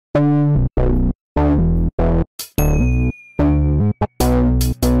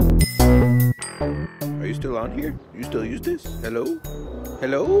still on here? You still use this? Hello?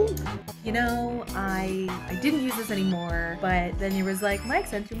 Hello? You know, I didn't use this anymore, but then he was like, Mike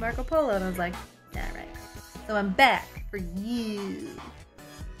sent you Marco Polo, and I was like, yeah, right. So I'm back for you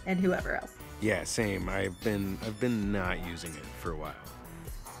and whoever else. Yeah, same. I've been not using it for a while.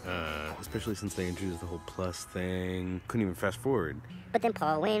 Especially since they introduced the whole plus thing. Couldn't even fast forward. But then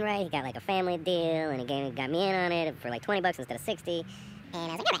Paul Wainwright, he got like a family deal, and he got me in on it for like $20 instead of 60. And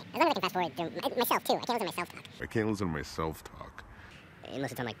I was like, all right, as long as I can fast forward through myself too. I can't listen to my self-talk. I can't listen to my self-talk.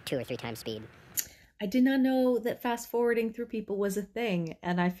 Unless it's on like 2 or 3 times speed. I did not know that fast forwarding through people was a thing,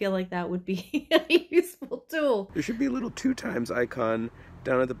 and I feel like that would be a useful tool. There should be a little 2 times icon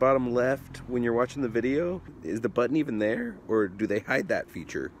down at the bottom left when you're watching the video. Is the button even there, or do they hide that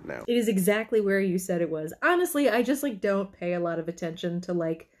feature now? It is exactly where you said it was. Honestly, I just like don't pay a lot of attention to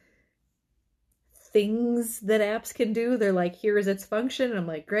like things that apps can do. They're like, here is its function, and I'm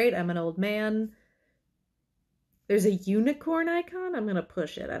like, great, I'm an old man. There's a unicorn icon. I'm gonna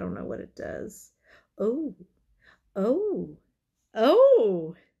push it. I don't know what it does. Oh,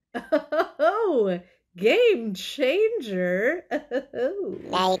 game changer.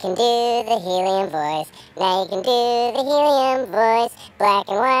 Now you can do the helium voice. Now you can do the helium voice. Black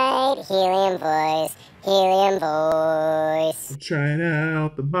and white helium voice. Helium voice. I'm trying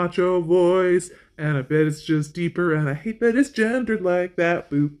out the macho voice, and I bet it's just deeper, and I hate that it's gendered like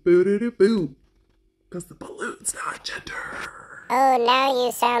that. Boop, boo-doo-doo, boop. Because the balloon's not gender. Oh, now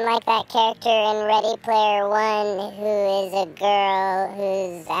you sound like that character in Ready Player One who is a girl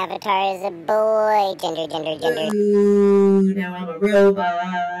whose avatar is a boy. Gender. Ooh, now I'm a robot.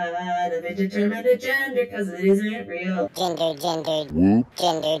 I've been determined to gender because it isn't real. Gender. Whoop.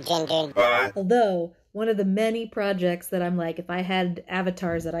 Gender. Although, one of the many projects that I'm like, if I had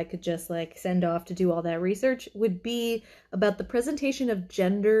avatars that I could just like send off to do all that research, would be about the presentation of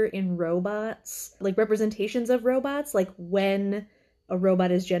gender in robots, like representations of robots, like when a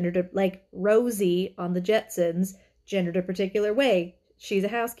robot is gendered, like Rosie on the Jetsons, gendered a particular way. She's a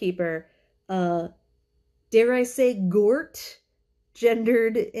housekeeper. Dare I say GORT,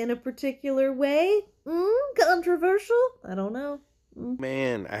 gendered in a particular way? Controversial? I don't know.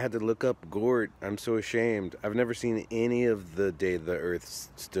 Man, I had to look up GORT. I'm so ashamed. I've never seen any of the days that the Earth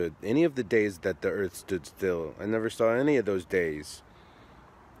stood still. I never saw any of those days.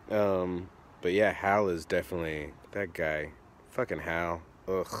 But yeah, Hal is definitely that guy. Fucking Hal.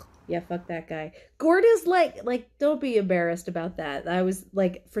 Ugh. Yeah, fuck that guy. GORT is like, don't be embarrassed about that. I was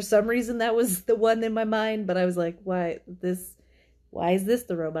like, for some reason that was the one in my mind, but I was like, why is this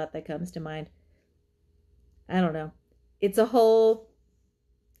the robot that comes to mind? I don't know. It's a whole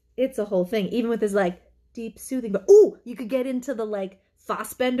thing. Even with his like deep soothing, but you could get into the like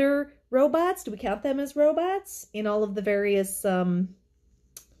Fassbender robots. Do we count them as robots? In all of the various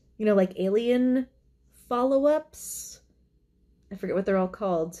like Alien follow-ups. I forget what they're all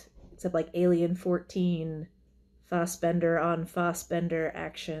called, except like Alien 14, Fassbender on Fassbender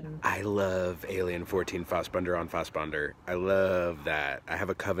action. I love Alien 14 Fassbender on Fassbender. I love that. I have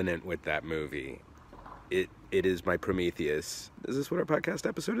a covenant with that movie. It is my Prometheus. Is this what our podcast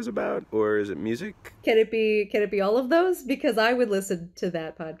episode is about? Or is it music? Can it be all of those? Because I would listen to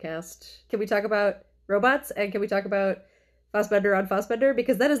that podcast. Can we talk about robots? And can we talk about Fassbender on Fassbender?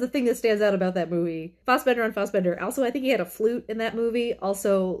 Because that is the thing that stands out about that movie. Fassbender on Fassbender. Also, I think he had a flute in that movie.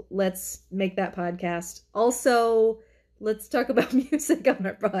 Also, let's make that podcast. Also, let's talk about music on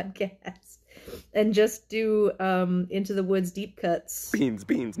our podcast. And just do Into the Woods deep cuts.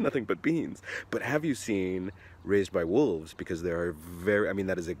 Beans, nothing but beans. But have you seen Raised by Wolves? Because there are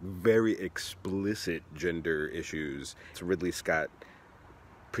that is a very explicit gender issues. It's Ridley Scott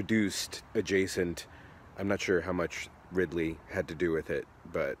produced adjacent. I'm not sure how much Ridley had to do with it,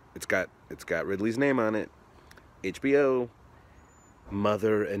 but it's got Ridley's name on it. HBO,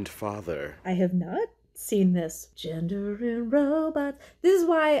 Mother and Father. I have not seen this. Gender in robots. This is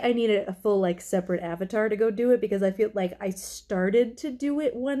why I needed a full like separate avatar to go do it, because I feel like I started to do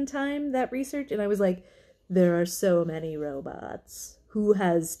it one time, that research, and I was like, there are so many robots. Who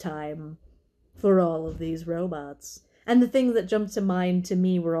has time for all of these robots? And the things that jumped to mind to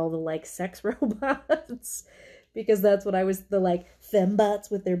me were all the like sex robots, because that's what I was, the like fembots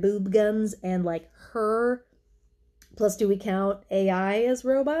with their boob guns and like her. Plus, do we count AI as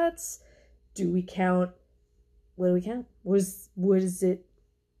robots? Do we count, what do we count? What is it?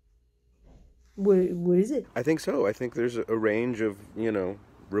 What is it? I think so. I think there's a range of,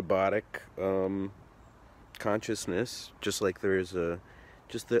 robotic consciousness, just like there's a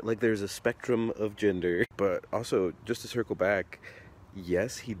spectrum of gender. But also, just to circle back,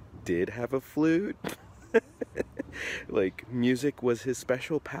 yes, he did have a flute. Like, music was his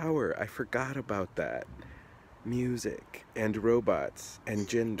special power. I forgot about that. music and robots and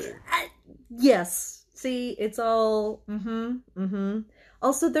gender. Yes. See, it's all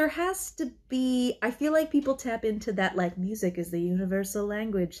Also, there has to be, I feel like people tap into that, like, music is the universal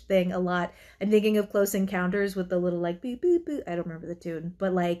language thing a lot. I'm thinking of Close Encounters with the little, like, beep, beep, beep. I don't remember the tune,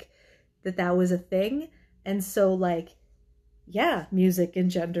 but, like, that was a thing. And so, like, yeah, music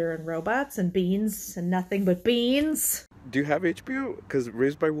and gender and robots and beans and nothing but beans. Do you have HBO? Because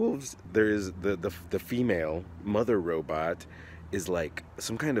Raised by Wolves, there is the female mother robot is like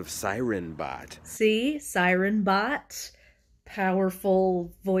some kind of siren bot. See? Siren bot.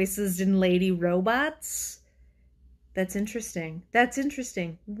 Powerful voices in lady robots. That's interesting.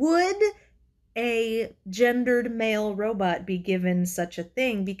 Would a gendered male robot be given such a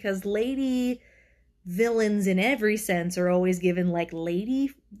thing? Because lady villains in every sense are always given like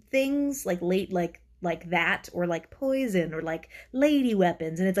lady things, like that, or like poison, or like lady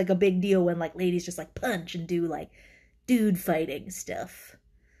weapons, and it's like a big deal when like ladies just like punch and do like dude fighting stuff.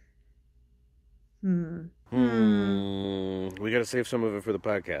 We gotta save some of it for the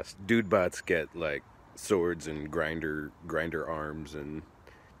podcast. Dude bots get like swords and grinder arms and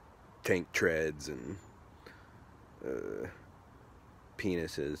tank treads and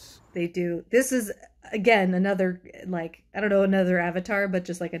penises. They do. This is again another, like, I don't know, another avatar, but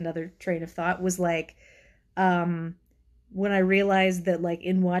just like another train of thought was like when I realized that like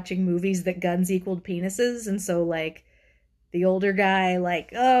in watching movies that guns equaled penises, and so like the older guy,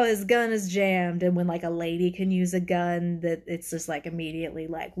 like, oh, his gun is jammed, and when like a lady can use a gun, that it's just like immediately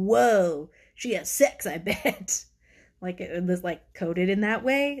like, whoa, she has sex, I bet. Like it was like coded in that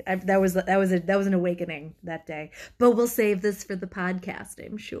way. That was an awakening that day. But we'll save this for the podcast,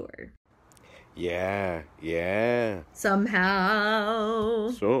 I'm sure. Yeah. Somehow.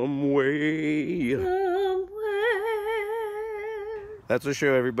 Some way. Somewhere. That's the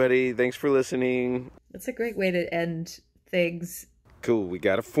show, everybody. Thanks for listening. That's a great way to end things. Cool. We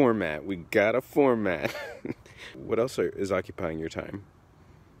got a format. What else is occupying your time?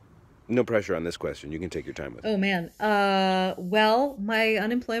 No pressure on this question. You can take your time with it. Oh, man. Well, my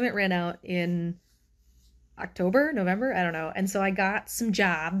unemployment ran out in November? I don't know. And so I got some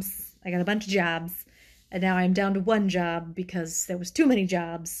jobs. I got a bunch of jobs. And now I'm down to one job because there was too many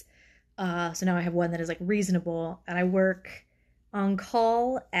jobs. So now I have one that is like reasonable. And I work on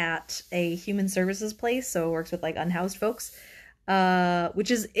call at a human services place. So it works with like unhoused folks. Which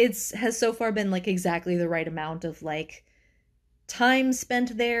has so far been like exactly the right amount of like time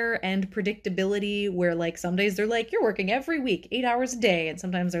spent there and predictability, where like some days they're like, you're working every week 8 hours a day, and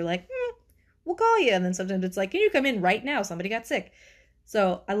sometimes they're like, we'll call you, and then sometimes it's like, can you come in right now, somebody got sick.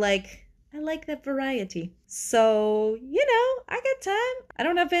 So I like that variety. So, I got time. I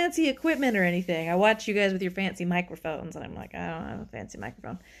don't have fancy equipment or anything. I watch you guys with your fancy microphones, and I'm like, I don't have a fancy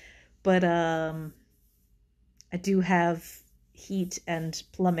microphone, but I do have heat and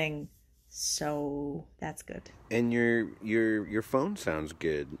plumbing. So that's good. And your phone sounds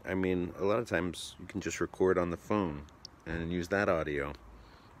good. I mean, a lot of times you can just record on the phone and use that audio.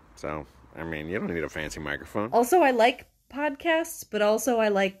 So, I mean, you don't need a fancy microphone. Also, I like podcasts, but also I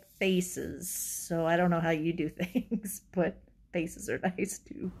like faces. So I don't know how you do things, but faces are nice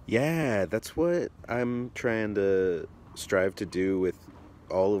too. Yeah, that's what I'm trying to strive to do with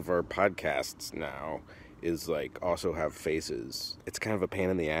all of our podcasts now. Is like also have faces. It's kind of a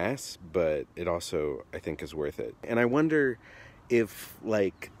pain in the ass, but it also I think is worth it. And I wonder if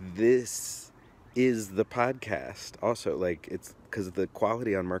like this is the podcast also, like it's because the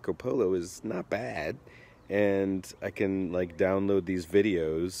quality on Marco Polo is not bad, and I can like download these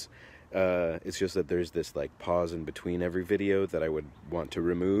videos. It's just that there's this like pause in between every video that I would want to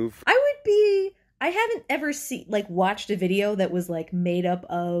remove. I haven't ever watched a video that was like made up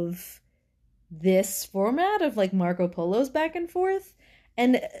of this format of like Marco Polo's back and forth,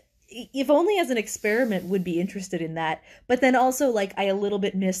 and if only as an experiment would be interested in that. But then also like I a little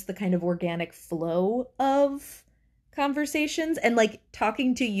bit miss the kind of organic flow of conversations and like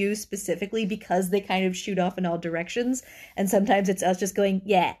talking to you specifically, because they kind of shoot off in all directions, and sometimes it's us just going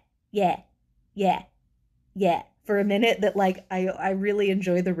yeah for a minute, that like I really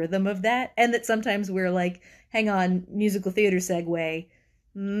enjoy the rhythm of that, and that sometimes we're like, hang on, musical theater segue.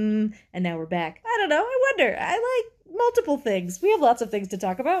 And now we're back. I don't know. I wonder. I like multiple things. We have lots of things to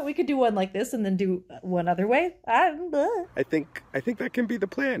talk about. We could do one like this and then do one other way. I think that can be the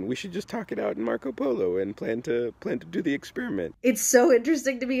plan. We should just talk it out in Marco Polo and plan to do the experiment. It's so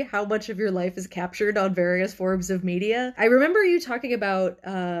interesting to me how much of your life is captured on various forms of media. I remember you talking about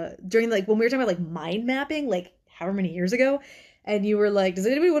during like when we were talking about like mind mapping, like however many years ago, and you were like, does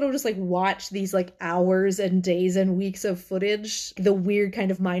anybody want to just like watch these like hours and days and weeks of footage? The weird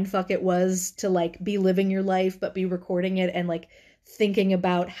kind of mindfuck it was to like be living your life but be recording it and like thinking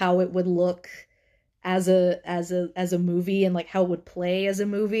about how it would look as a movie and like how it would play as a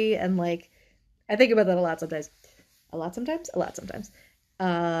movie. And like I think about that a lot sometimes. A lot sometimes.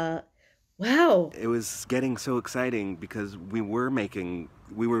 Wow. It was getting so exciting because we were making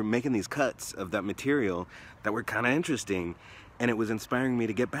these cuts of that material that were kind of interesting, and it was inspiring me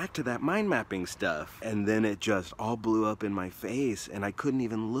to get back to that mind mapping stuff. And then it just all blew up in my face, and I couldn't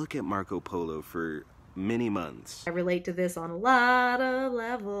even look at Marco Polo for many months. I relate to this on a lot of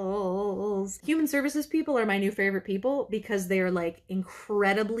levels. Human services people are my new favorite people because they are like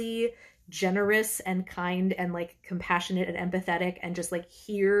incredibly generous and kind and like compassionate and empathetic and just like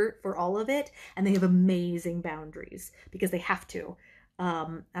here for all of it, and they have amazing boundaries because they have to.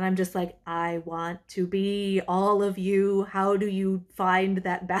 And I'm just like, I want to be all of you. How do you find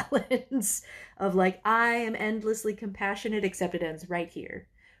that balance of like, I am endlessly compassionate except it ends right here,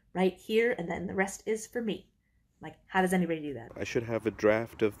 and then the rest is for me. Like, how does anybody do that? I should have a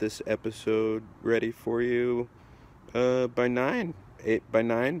draft of this episode ready for you by 9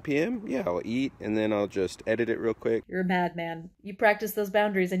 p.m. Yeah, I'll eat and then I'll just edit it real quick. You're a madman. You practice those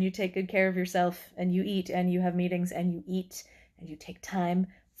boundaries and you take good care of yourself and you eat and you have meetings and you eat and you take time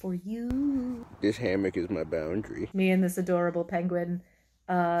for you. This hammock is my boundary. Me and this adorable penguin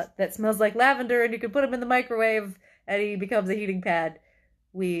that smells like lavender, and you can put him in the microwave and he becomes a heating pad.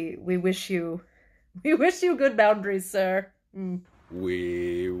 We wish you good boundaries, sir.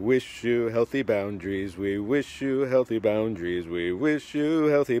 We wish you healthy boundaries. We wish you healthy boundaries. We wish you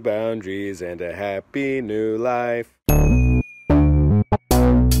healthy boundaries and a happy new life.